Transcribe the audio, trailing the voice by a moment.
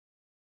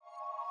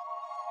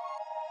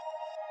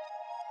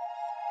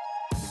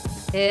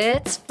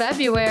It's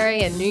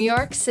February in New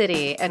York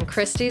City, and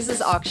Christie's is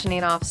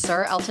auctioning off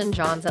Sir Elton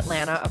John's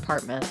Atlanta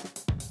apartment.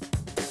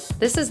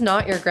 This is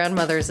not your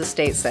grandmother's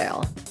estate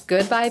sale.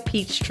 Goodbye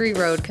Peachtree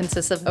Road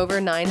consists of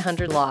over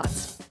 900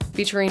 lots,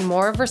 featuring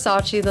more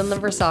Versace than the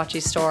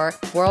Versace store,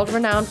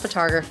 world-renowned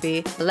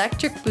photography,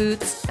 electric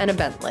boots, and a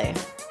Bentley.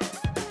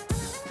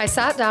 I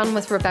sat down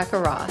with Rebecca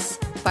Ross,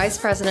 Vice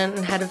President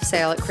and Head of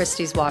Sale at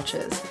Christie's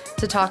Watches,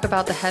 to talk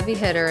about the heavy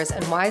hitters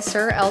and why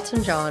Sir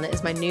Elton John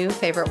is my new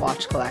favorite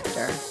watch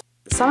collector.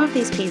 Some of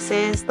these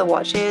pieces, the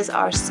watches,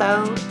 are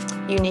so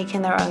unique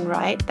in their own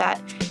right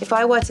that if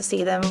I were to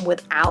see them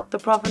without the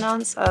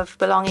provenance of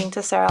belonging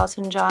to Sir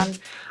Elton John,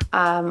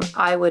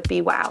 I would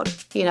be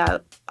wowed. You know,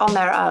 on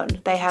their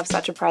own, they have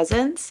such a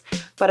presence,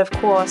 but of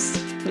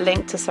course,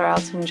 linked to Sir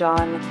Elton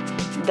John,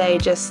 they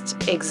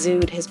just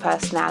exude his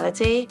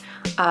personality,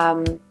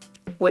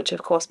 which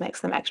of course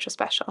makes them extra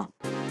special.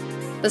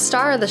 The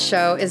star of the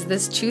show is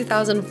this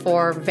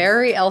 2004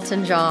 very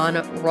Elton John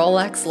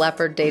Rolex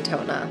Leopard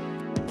Daytona.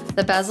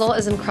 The bezel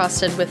is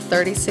encrusted with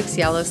 36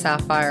 yellow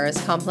sapphires,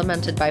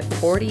 complemented by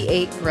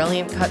 48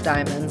 brilliant cut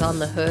diamonds on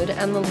the hood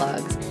and the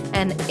lugs,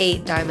 and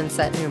 8 diamond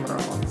set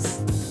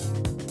numerals.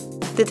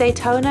 The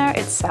Daytona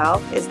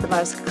itself is the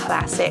most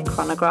classic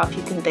chronograph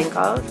you can think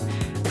of.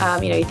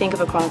 You think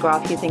of a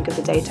chronograph, you think of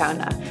the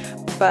Daytona.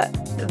 But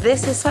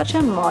this is such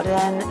a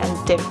modern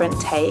and different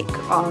take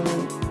on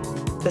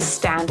the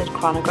standard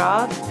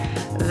chronograph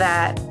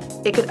that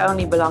it could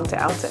only belong to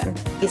Elton.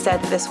 He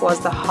said this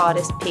was the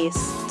hardest piece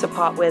to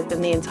part with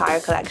in the entire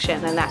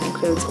collection, and that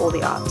includes all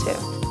the art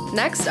too.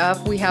 Next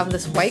up, we have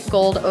this white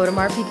gold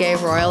Audemars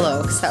Piguet Royal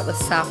Oak set with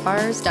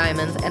sapphires,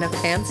 diamonds, and a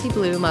fancy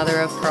blue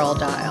mother of pearl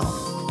dial.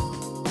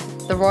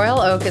 The Royal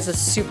Oak is a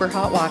super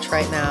hot watch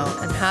right now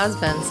and has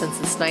been since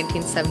its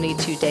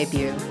 1972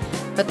 debut,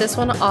 but this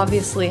one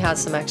obviously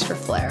has some extra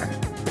flair.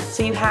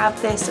 So you have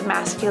this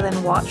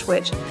masculine watch,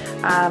 which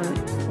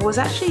was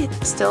actually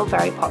still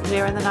very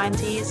popular in the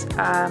 90s.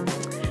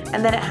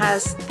 And then it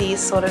has these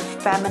sort of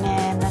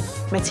feminine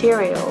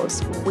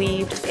materials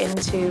weaved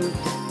into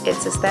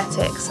its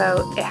aesthetic.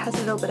 So it has a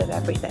little bit of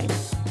everything.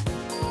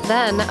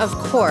 Then, of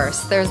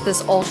course, there's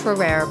this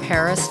ultra-rare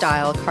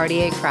Paris-style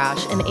Cartier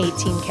Crash in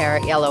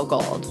 18-karat yellow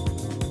gold.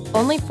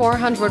 Only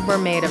 400 were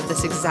made of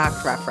this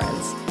exact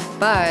reference,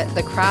 but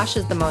the Crash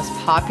is the most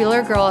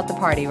popular girl at the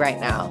party right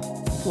now,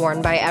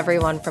 worn by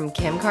everyone from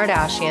Kim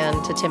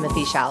Kardashian to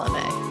Timothée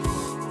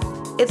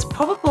Chalamet. It's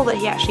probable that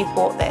he actually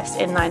bought this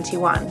in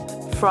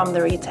 '91 from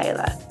the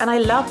retailer. And I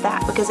love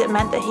that because it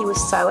meant that he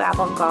was so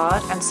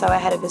avant-garde and so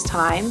ahead of his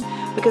time,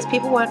 because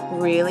people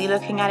weren't really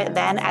looking at it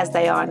then as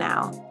they are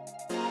now.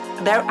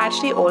 They're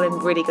actually all in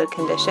really good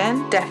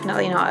condition,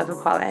 definitely not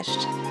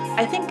over-polished.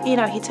 I think,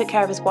 he took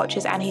care of his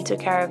watches and he took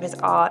care of his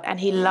art, and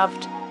he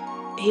loved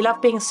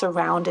being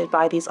surrounded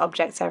by these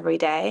objects every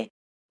day.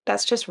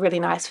 That's just really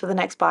nice for the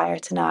next buyer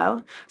to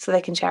know, so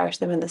they can cherish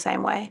them in the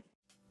same way.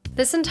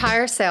 This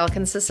entire sale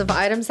consists of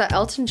items that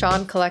Elton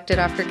John collected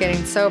after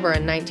getting sober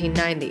in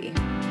 1990.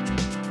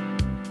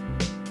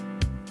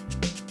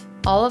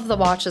 All of the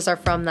watches are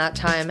from that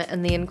time,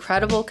 and the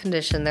incredible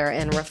condition they're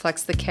in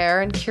reflects the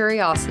care and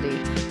curiosity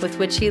with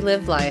which he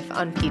lived life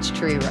on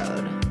Peachtree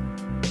Road.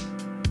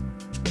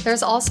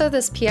 There's also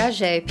this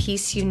Piaget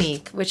Piece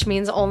Unique, which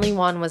means only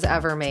one was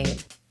ever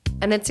made.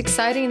 And it's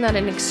exciting that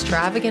an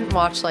extravagant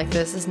watch like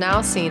this is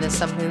now seen as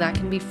something that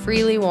can be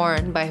freely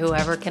worn by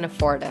whoever can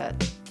afford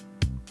it.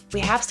 We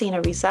have seen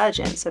a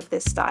resurgence of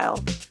this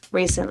style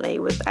recently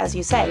with, as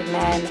you say,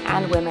 men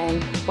and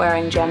women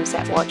wearing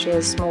gem-set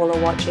watches, smaller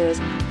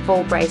watches,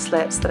 full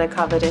bracelets that are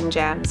covered in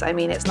gems. I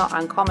mean, it's not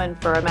uncommon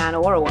for a man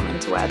or a woman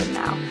to wear them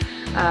now.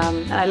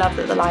 And I love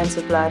that the lines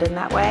are blurred in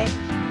that way,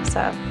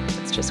 so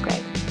it's just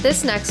great.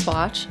 This next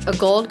watch, a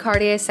gold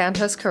Cartier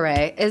Santos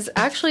Carré, is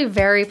actually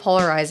very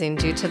polarizing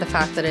due to the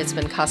fact that it's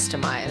been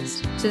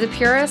customized. To the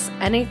purists,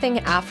 anything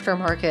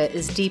aftermarket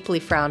is deeply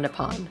frowned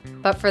upon.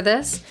 But for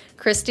this,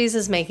 Christie's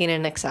is making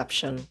an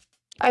exception.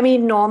 I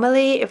mean,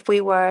 normally if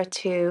we were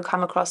to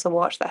come across a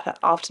watch that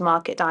had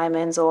aftermarket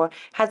diamonds or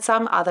had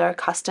some other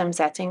custom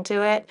setting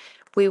to it,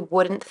 we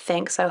wouldn't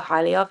think so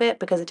highly of it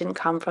because it didn't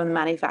come from the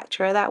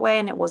manufacturer that way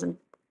and it wasn't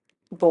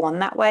born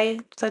that way,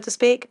 so to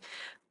speak.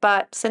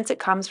 But since it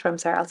comes from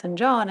Sir Elton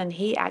John and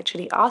he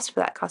actually asked for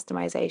that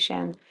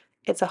customization,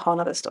 it's a whole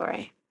nother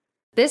story.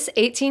 This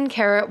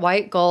 18-karat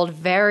white gold,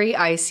 very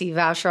icy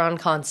Vacheron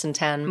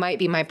Constantin might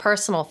be my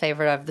personal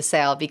favorite of the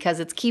sale because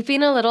it's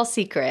keeping a little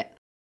secret.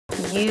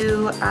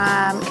 You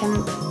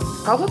can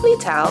probably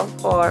tell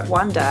or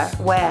wonder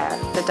where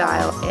the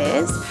dial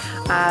is.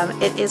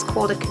 It is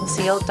called a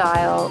concealed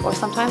dial, or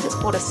sometimes it's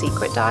called a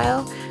secret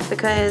dial,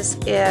 because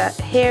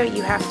here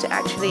you have to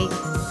actually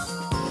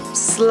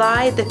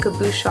slide the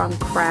cabochon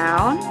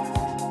crown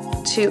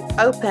to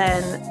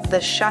open the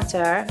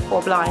shutter,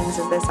 or blinds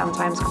as they're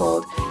sometimes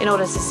called, in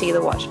order to see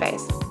the watch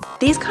face.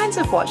 These kinds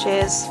of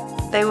watches,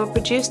 they were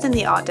produced in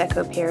the Art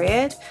Deco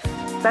period,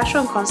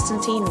 Bertrand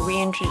Constantine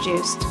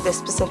reintroduced this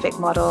specific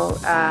model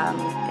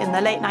in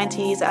the late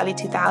 90s, early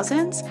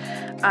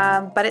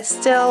 2000s, but it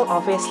still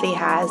obviously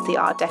has the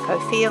Art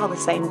Deco feel, the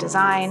same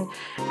design,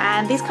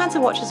 and these kinds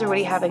of watches are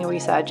really having a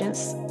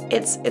resurgence.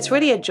 It's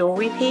really a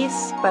jewelry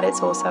piece, but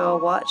it's also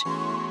a watch.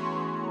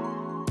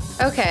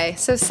 Okay,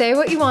 so say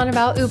what you want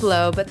about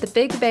Hublot, but the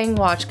Big Bang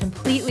watch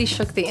completely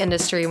shook the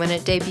industry when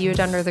it debuted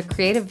under the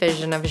creative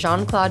vision of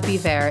Jean-Claude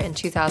Biver in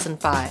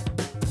 2005.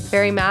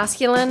 Very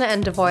masculine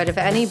and devoid of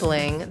any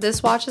bling,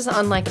 this watch is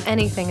unlike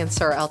anything in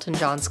Sir Elton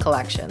John's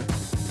collection,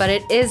 but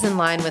it is in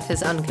line with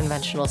his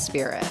unconventional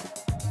spirit.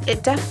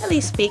 It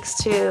definitely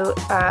speaks to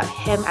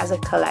him as a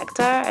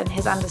collector and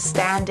his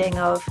understanding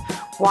of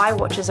why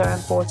watches are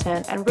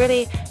important and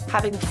really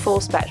having a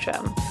full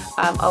spectrum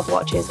of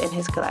watches in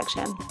his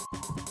collection.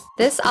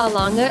 This A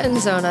Lange and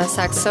Zona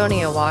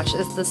Saxonia watch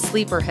is the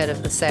sleeper hit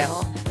of the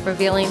sale,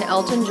 revealing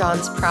Elton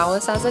John's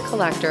prowess as a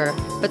collector,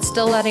 but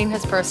still letting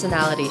his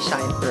personality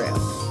shine through,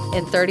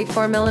 in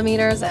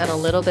 34mm and a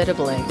little bit of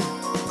bling.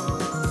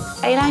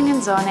 A Lange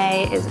and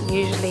Zona is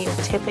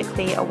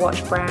typically a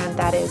watch brand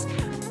that is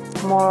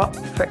more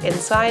for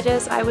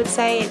insiders, I would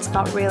say. It's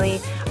not really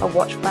a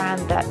watch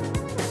brand that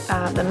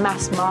the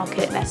mass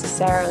market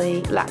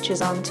necessarily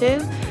latches onto.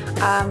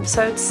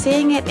 So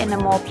seeing it in a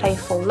more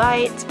playful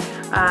light,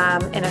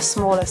 in a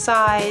smaller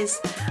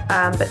size,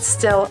 but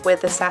still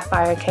with the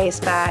sapphire case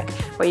back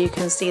where you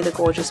can see the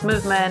gorgeous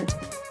movement.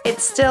 It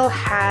still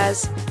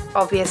has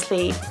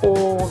obviously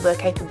all the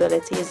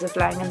capabilities of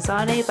Lange &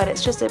 Söhne, but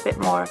it's just a bit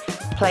more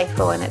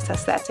playful in its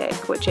aesthetic,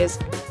 which is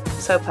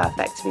so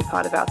perfect to be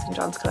part of Elton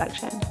John's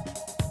collection.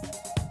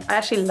 I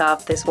actually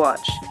love this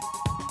watch.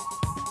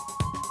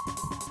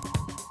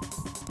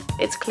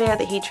 It's clear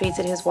that he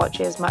treated his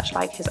watches much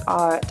like his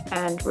art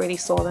and really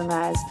saw them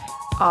as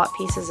art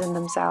pieces in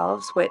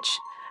themselves, which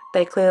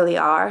they clearly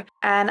are.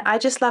 And I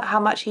just love how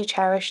much he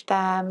cherished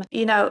them.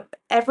 You know,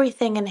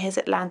 everything in his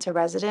Atlanta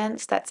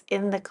residence that's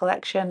in the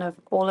collection of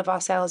all of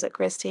our sales at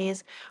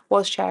Christie's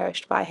was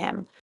cherished by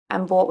him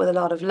and bought with a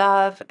lot of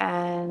love.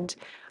 And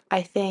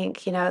I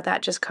think, you know,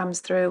 that just comes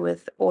through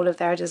with all of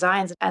their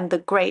designs and the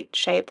great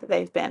shape that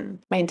they've been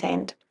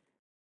maintained.